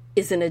is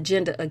an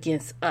agenda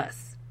against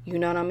us. You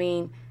know what I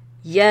mean?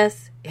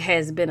 Yes, it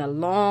has been a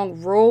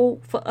long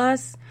road for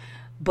us,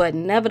 but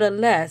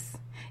nevertheless,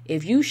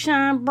 if you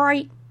shine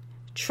bright,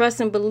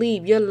 trust and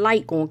believe your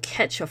light gonna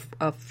catch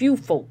a few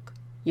folk.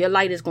 Your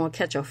light is gonna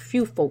catch a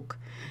few folk.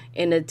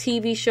 In the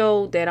TV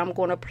show that I'm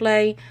gonna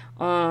play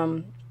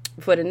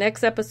for the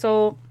next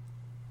episode,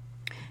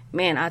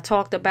 man, I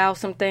talked about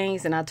some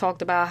things, and I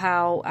talked about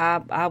how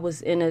I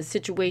was in a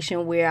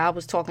situation where I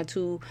was talking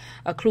to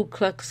a Ku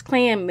Klux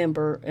Klan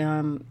member,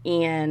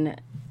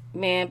 and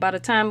man, by the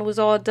time it was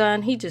all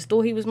done, he just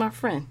thought he was my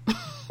friend.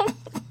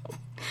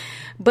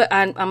 But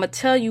I'm going to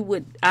tell you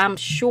what I'm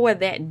sure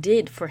that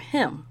did for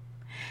him.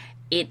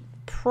 It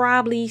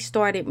probably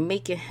started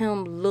making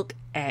him look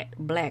at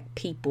black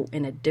people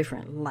in a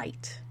different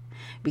light,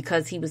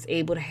 because he was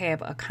able to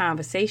have a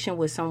conversation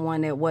with someone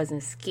that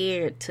wasn't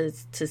scared to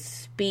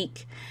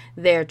speak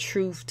their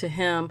truth to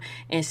him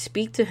and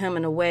speak to him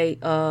in a way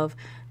of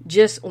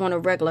just on a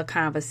regular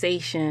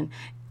conversation.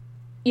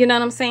 You know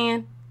what I'm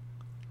saying?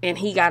 And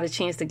he got a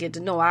chance to get to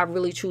know. I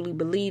really truly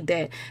believe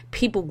that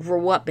people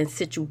grow up in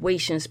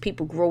situations.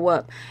 People grow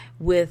up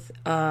with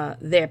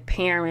their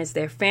parents,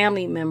 their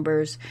family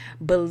members,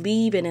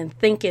 believing and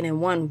thinking in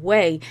one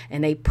way,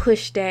 and they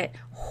push that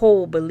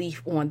whole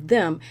belief on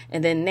them.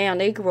 And then now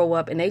they grow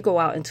up and they go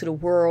out into the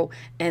world,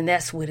 and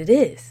that's what it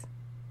is.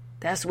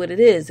 That's what it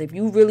is. If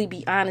you really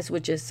be honest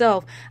with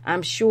yourself,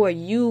 I'm sure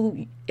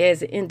you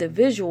as an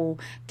individual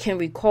can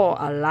recall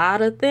a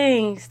lot of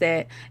things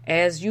that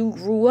as you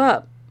grew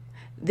up,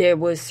 there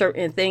was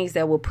certain things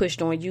that were pushed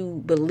on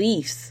you,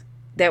 beliefs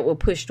that were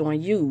pushed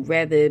on you,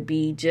 whether it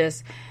be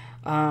just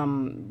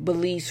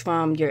beliefs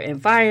from your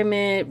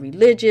environment,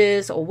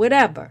 religious, or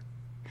whatever.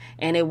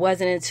 And it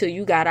wasn't until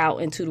you got out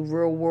into the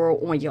real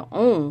world on your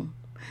own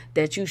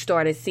that you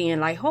started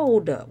seeing, like,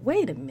 hold up,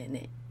 wait a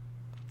minute.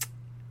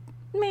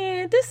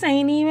 Man, this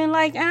ain't even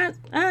like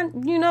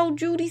you know,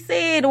 Judy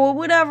said, or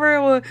whatever,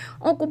 or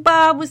Uncle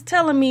Bob was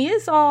telling me.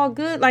 It's all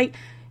good. Like,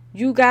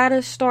 you got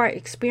to start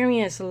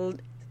experiencing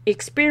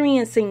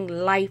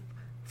life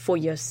for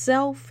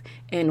yourself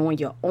and on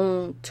your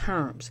own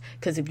terms.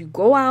 Because if you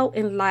go out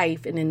in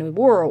life and in the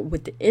world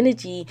with the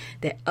energy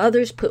that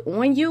others put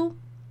on you,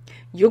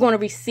 you're going to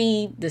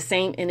receive the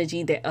same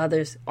energy that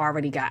others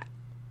already got.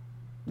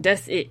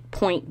 That's it,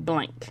 point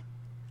blank.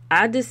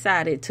 I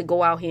decided to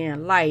go out here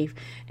in life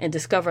and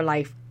discover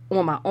life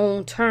on my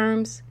own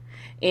terms.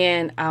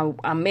 And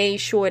I made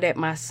sure that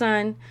my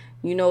son,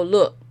 you know,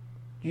 look,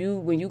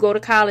 when you go to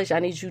college, I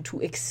need you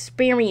to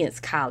experience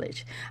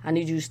college. I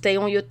need you to stay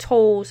on your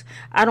toes.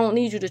 I don't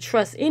need you to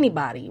trust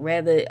anybody.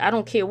 Rather, I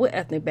don't care what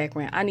ethnic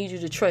background. I need you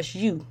to trust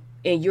you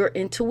and your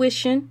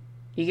intuition.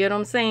 You get what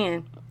I'm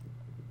saying?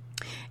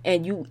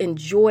 And you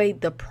enjoy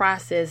the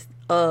process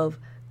of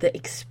the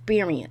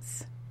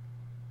experience.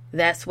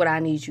 That's what I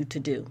need you to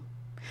do.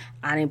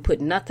 I didn't put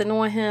nothing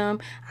on him.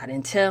 I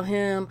didn't tell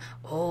him,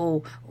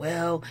 oh,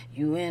 well,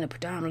 you in a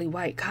predominantly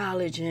white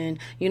college, and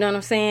you know what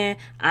I'm saying?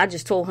 I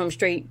just told him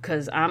straight,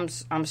 because I'm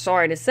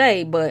sorry to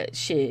say, but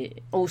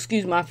shit, oh,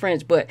 excuse my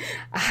French, but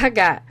I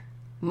got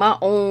my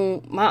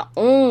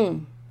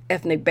own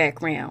ethnic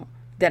background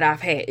that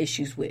I've had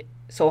issues with.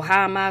 So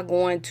how am I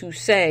going to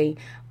say,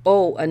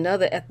 oh,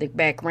 another ethnic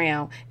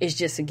background is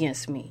just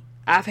against me?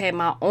 I've had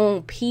my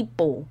own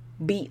people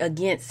be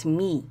against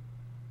me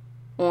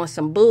on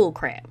some bull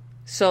crap.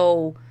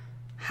 So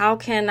how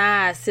can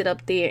I sit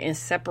up there and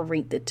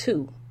separate the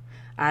two?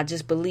 I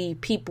just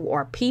believe people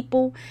are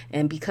people,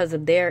 and because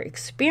of their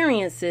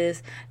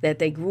experiences that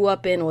they grew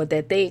up in or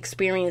that they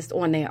experienced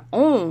on their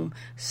own,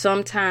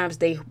 sometimes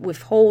they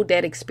withhold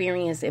that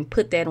experience and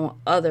put that on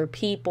other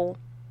people.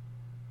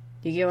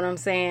 You get what I'm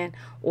saying?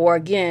 Or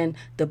again,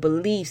 the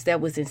beliefs that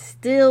was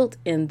instilled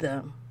in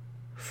them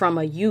from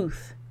a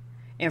youth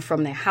and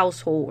from their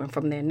household and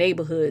from their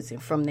neighborhoods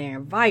and from their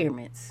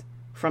environments,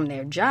 from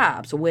their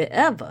jobs or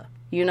wherever.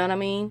 You know what I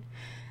mean?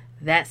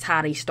 That's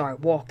how they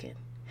start walking.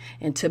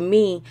 And to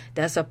me,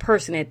 that's a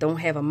person that don't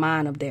have a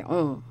mind of their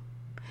own.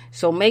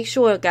 So make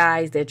sure,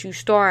 guys, that you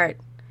start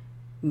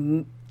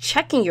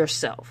checking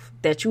yourself,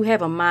 that you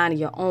have a mind of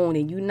your own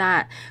and you're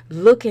not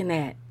looking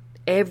at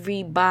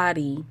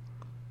everybody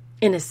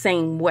in the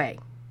same way.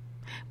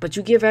 But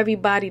you give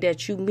everybody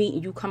that you meet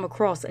and you come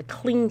across a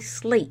clean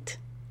slate,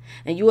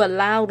 and you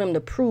allow them to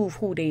prove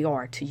who they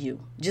are to you,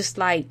 just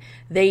like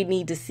they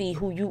need to see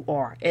who you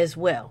are as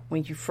well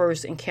when you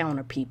first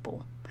encounter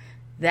people.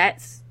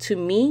 That's, to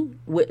me,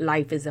 what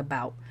life is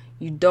about.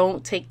 You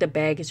don't take the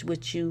baggage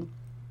with you,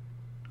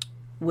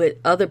 what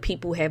other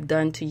people have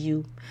done to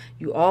you.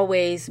 You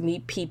always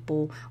meet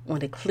people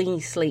on a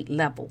clean slate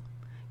level.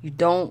 You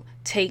don't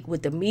take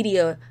what the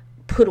media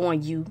put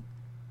on you.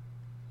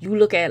 You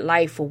look at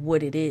life for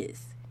what it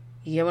is.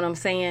 You get what I'm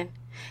saying?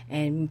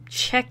 And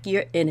check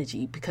your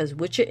energy, because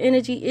what your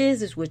energy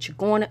is what you're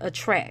going to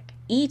attract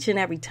each and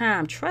every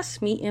time.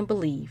 Trust me and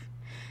believe.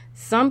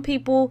 Some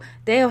people,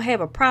 they'll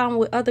have a problem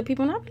with other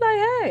people, and I'll be like,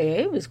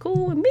 hey, it was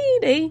cool with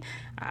me.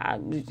 I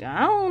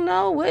don't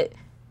know what.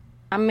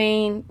 I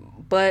mean,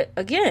 but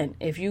again,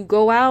 if you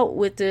go out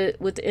with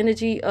the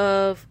energy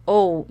of,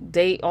 oh,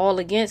 they all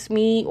against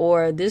me,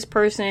 or this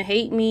person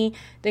hate me,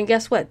 then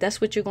guess what? That's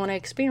what you're going to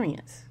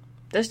experience.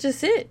 That's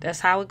just it. That's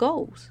how it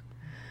goes.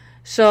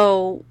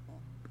 So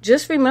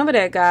just remember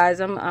that, guys.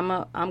 I'm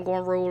going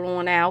to roll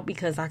on out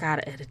because I got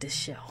to edit this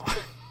show.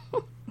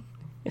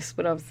 That's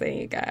what I'm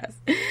saying, guys.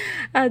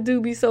 I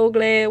do be so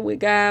glad when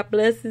God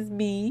blesses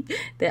me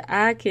that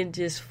I can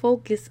just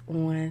focus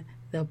on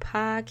the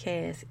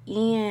podcast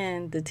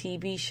and the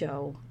TV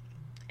show,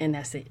 and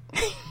that's it.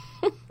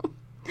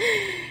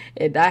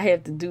 And I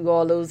have to do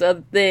all those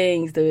other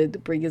things to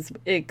bring us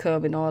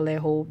income and all that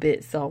whole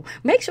bit. So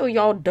make sure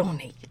y'all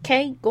donate,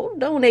 okay? Go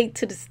donate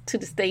to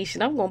the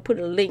station. I'm gonna put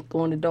a link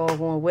on the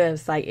doggone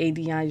website,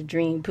 ADionne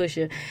Dream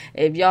Pusher.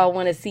 If y'all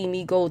want to see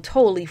me go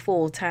totally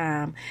full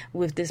time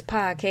with this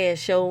podcast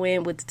show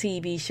and with the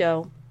TV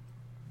show,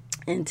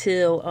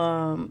 until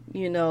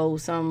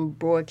some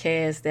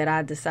broadcast that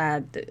I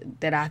decide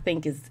that I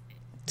think is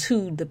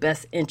to the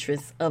best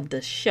interest of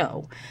the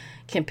show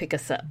can pick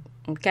us up,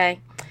 okay?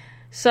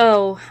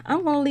 So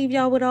I'm going to leave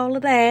y'all with all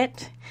of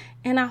that,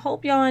 and I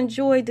hope y'all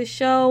enjoyed the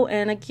show.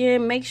 And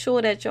again, make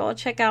sure that y'all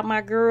check out my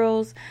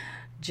girls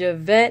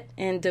Javette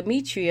and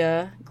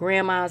Demetria,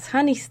 Grandma's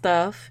Honey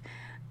Stuff,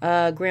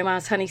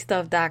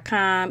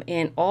 grandma'shoneystuff.com,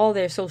 and all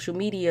their social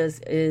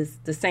medias is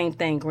the same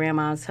thing,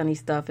 Grandma's Honey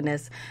Stuff, and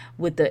that's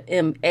with the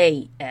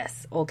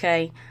MAS,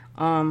 okay?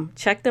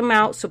 Check them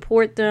out,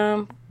 support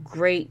them.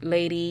 Great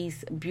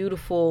ladies,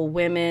 beautiful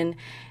women,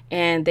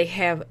 and they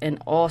have an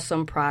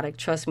awesome product.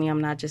 Trust me,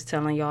 I'm not just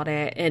telling y'all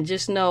that. And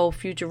just know,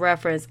 future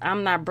reference,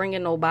 I'm not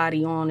bringing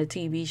nobody on a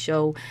TV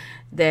show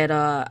that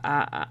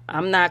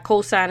I'm not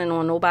co-signing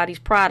on nobody's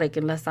product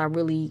unless I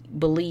really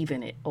believe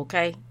in it,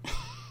 okay?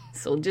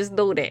 So just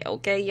know that,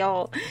 okay,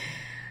 y'all?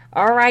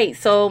 All right,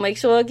 so make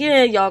sure,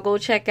 again, y'all go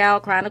check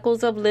out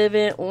Chronicles of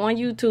Living on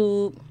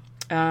YouTube,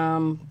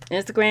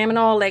 Instagram, and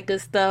all that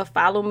good stuff.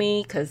 Follow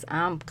me, because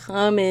I'm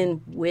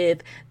coming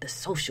with the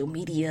social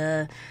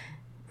media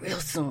real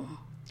soon.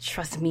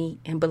 Trust me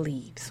and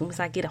believe. As soon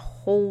as I get a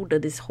hold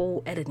of this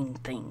whole editing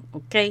thing,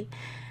 okay?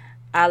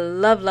 I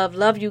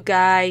love you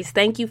guys.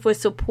 Thank you for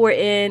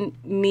supporting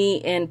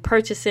me and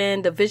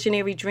purchasing the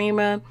Visionary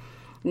Dreamer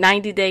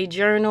 90-Day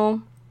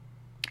Journal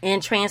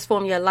and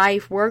Transform Your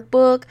Life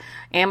Workbook,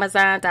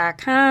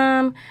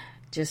 Amazon.com.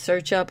 Just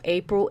search up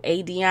April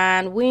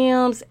ADionne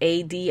Williams,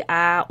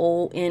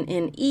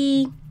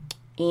 ADionne.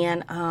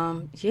 And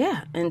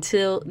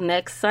until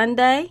next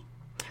Sunday,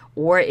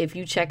 or if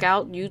you check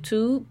out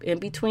YouTube in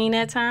between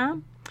that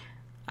time,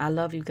 I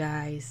love you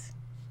guys.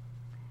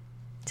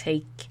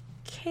 Take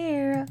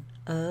care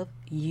of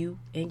you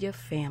and your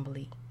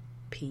family.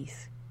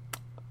 Peace.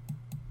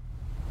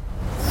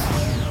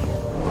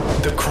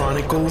 The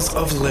Chronicles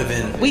of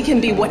Living. We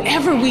can be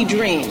whatever we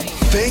dream.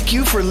 Thank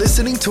you for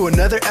listening to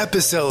another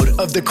episode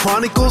of the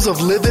Chronicles of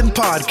Living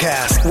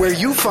podcast, where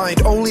you find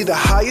only the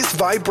highest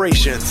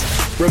vibrations.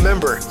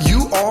 Remember,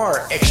 you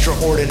are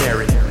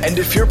extraordinary. And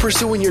if you're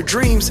pursuing your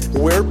dreams,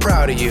 we're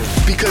proud of you.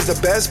 Because the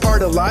best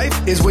part of life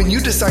is when you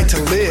decide to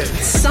live.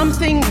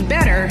 Something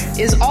better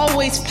is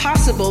always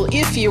possible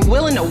if you're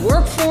willing to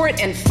work for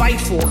it and fight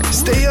for it.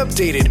 Stay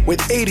updated with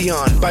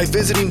ADionne by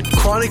visiting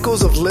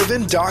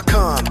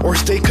chroniclesofliving.com, or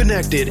stay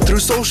connected through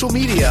social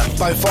media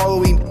by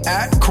following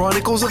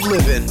 @Chronicles of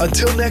Living.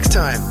 Until next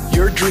time,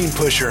 your dream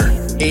pusher,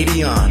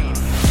 ADionne.